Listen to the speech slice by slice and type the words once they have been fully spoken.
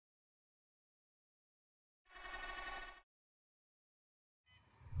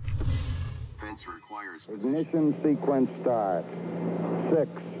Ignition sequence start.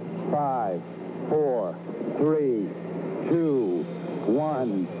 6, 5, 4, 3, 2,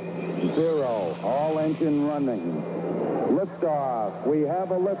 1, 0. All engine running. Liftoff. We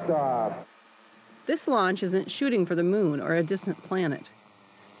have a liftoff. This launch isn't shooting for the moon or a distant planet.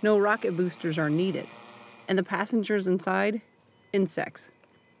 No rocket boosters are needed. And the passengers inside? Insects.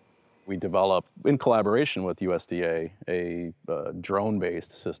 We developed, in collaboration with USDA, a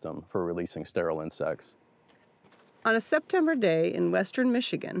drone-based system for releasing sterile insects. On a September day in western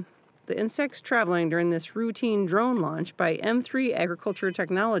Michigan, the insects traveling during this routine drone launch by M3 Agriculture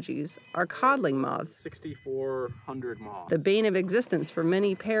Technologies are codling moths. 6,400 moths. The bane of existence for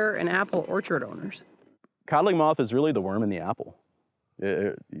many pear and apple orchard owners. Codling moth is really the worm in the apple.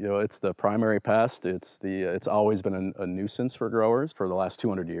 It's the primary pest. It's always been a nuisance for growers for the last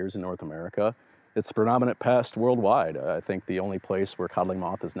 200 years in North America. It's the predominant pest worldwide. I think the only place where codling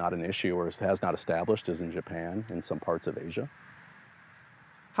moth is not an issue or has not established is in Japan and some parts of Asia.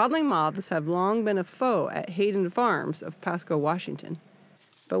 Codling moths have long been a foe at Hayden Farms of Pasco, Washington.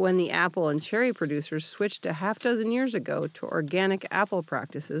 But when the apple and cherry producers switched a half dozen years ago to organic apple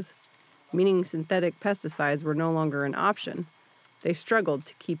practices, meaning synthetic pesticides were no longer an option, they struggled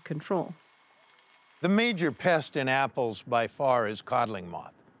to keep control. The major pest in apples by far is codling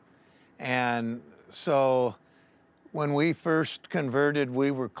moth. And so when we first converted,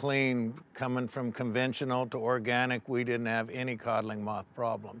 we were clean. Coming from conventional to organic, we didn't have any codling moth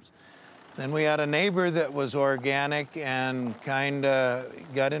problems. Then we had a neighbor that was organic and kind of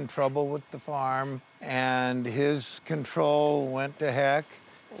got in trouble with the farm, and his control went to heck.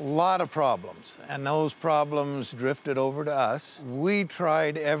 A lot of problems, and those problems drifted over to us. We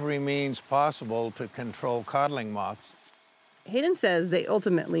tried every means possible to control codling moths. Hayden says they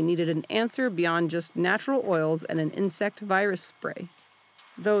ultimately needed an answer beyond just natural oils and an insect virus spray.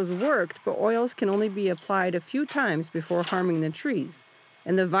 Those worked, but oils can only be applied a few times before harming the trees,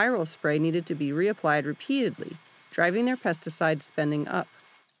 and the viral spray needed to be reapplied repeatedly, driving their pesticide spending up.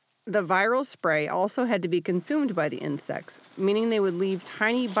 The viral spray also had to be consumed by the insects, meaning they would leave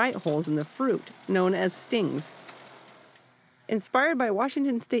tiny bite holes in the fruit, known as stings. Inspired by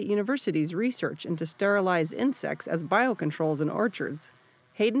Washington State University's research into sterilized insects as biocontrols in orchards,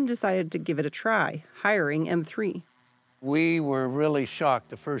 Hayden decided to give it a try, hiring M3. We were really shocked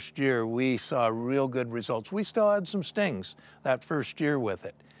the first year. We saw real good results. We still had some stings that first year with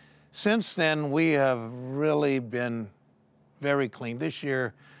it. Since then, we have really been very clean. This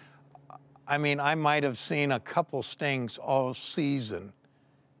year, I might have seen a couple stings all season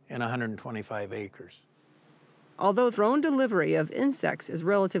in 125 acres. Although drone delivery of insects is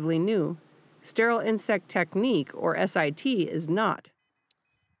relatively new, sterile insect technique, or SIT, is not.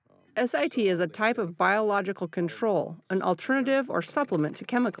 SIT is a type of biological control, an alternative or supplement to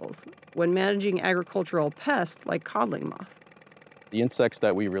chemicals, when managing agricultural pests like codling moth. The insects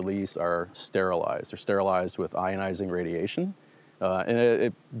that we release are sterilized. They're sterilized with ionizing radiation. And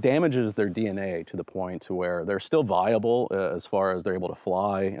it damages their DNA to the point to where they're still viable as far as they're able to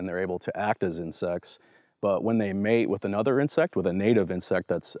fly and they're able to act as insects. But when they mate with another insect, with a native insect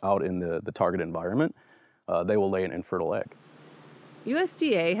that's out in the target environment, they will lay an infertile egg.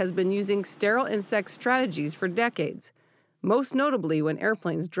 USDA has been using sterile insect strategies for decades, most notably when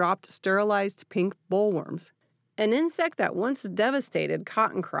airplanes dropped sterilized pink bollworms, an insect that once devastated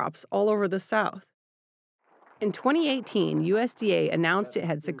cotton crops all over the South. In 2018, USDA announced it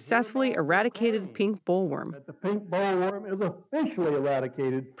had successfully eradicated pink bollworm. The pink bollworm is officially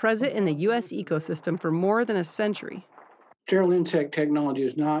eradicated. Present in the U.S. ecosystem for more than a century. Sterile insect technology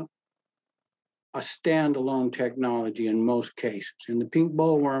is not a standalone technology in most cases. In the pink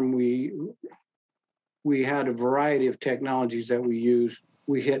bollworm, we had a variety of technologies that we used.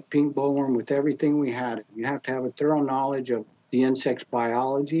 We hit pink bollworm with everything we had. You have to have a thorough knowledge of the insect's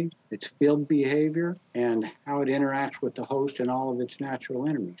biology, its field behavior, and how it interacts with the host and all of its natural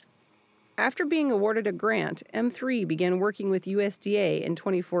enemies. After being awarded a grant, M3 began working with USDA in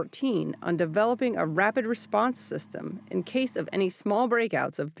 2014 on developing a rapid response system in case of any small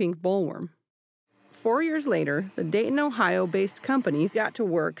breakouts of pink bollworm. 4 years later, the Dayton, Ohio-based company got to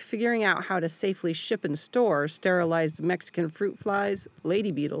work figuring out how to safely ship and store sterilized Mexican fruit flies,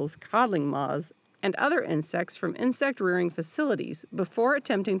 lady beetles, codling moths, and other insects from insect-rearing facilities before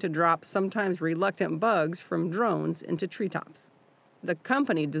attempting to drop sometimes reluctant bugs from drones into treetops. The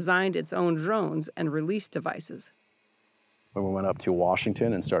company designed its own drones and release devices. When we went up to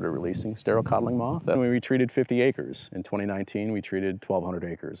Washington and started releasing sterile codling moth, then we retreated 50 acres. In 2019, we treated 1,200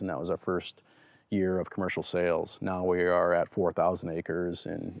 acres, and that was our first year of commercial sales. Now we are at 4,000 acres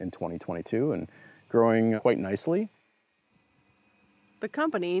in 2022 and growing quite nicely. The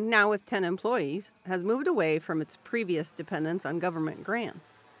company, now with 10 employees, has moved away from its previous dependence on government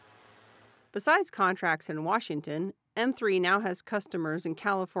grants. Besides contracts in Washington, M3 now has customers in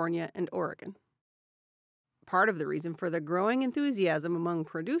California and Oregon. Part of the reason for the growing enthusiasm among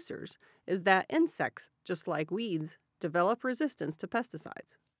producers is that insects, just like weeds, develop resistance to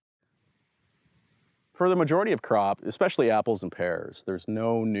pesticides. For the majority of crop, especially apples and pears, there's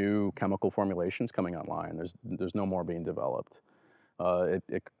no new chemical formulations coming online. There's no more being developed.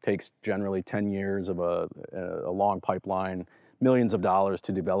 It takes generally 10 years of a long pipeline, millions of dollars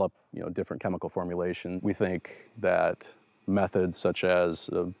to develop different chemical formulations. We think that methods such as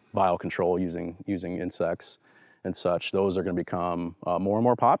biocontrol using insects and such, those are going to become more and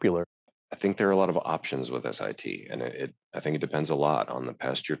more popular. I think there are a lot of options with SIT, and I think it depends a lot on the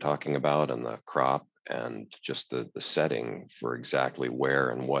pest you're talking about and the crop and just the setting for exactly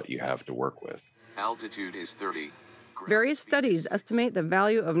where and what you have to work with. Altitude is 30. Various studies estimate the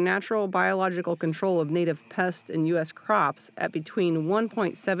value of natural biological control of native pests in U.S. crops at between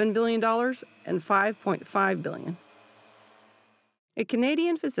 $1.7 billion and $5.5 billion. A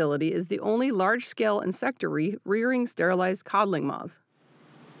Canadian facility is the only large-scale insectary rearing sterilized codling moths.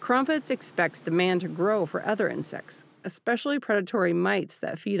 Crumpets expects demand to grow for other insects, especially predatory mites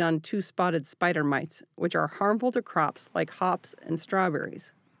that feed on two-spotted spider mites, which are harmful to crops like hops and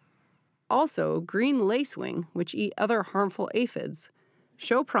strawberries. Also, green lacewing, which eat other harmful aphids,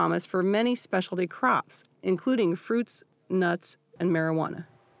 show promise for many specialty crops, including fruits, nuts, and marijuana.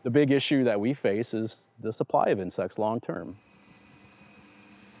 The big issue that we face is the supply of insects long term.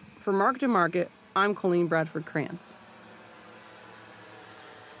 For Mark to Market, I'm Colleen Bradford Krantz.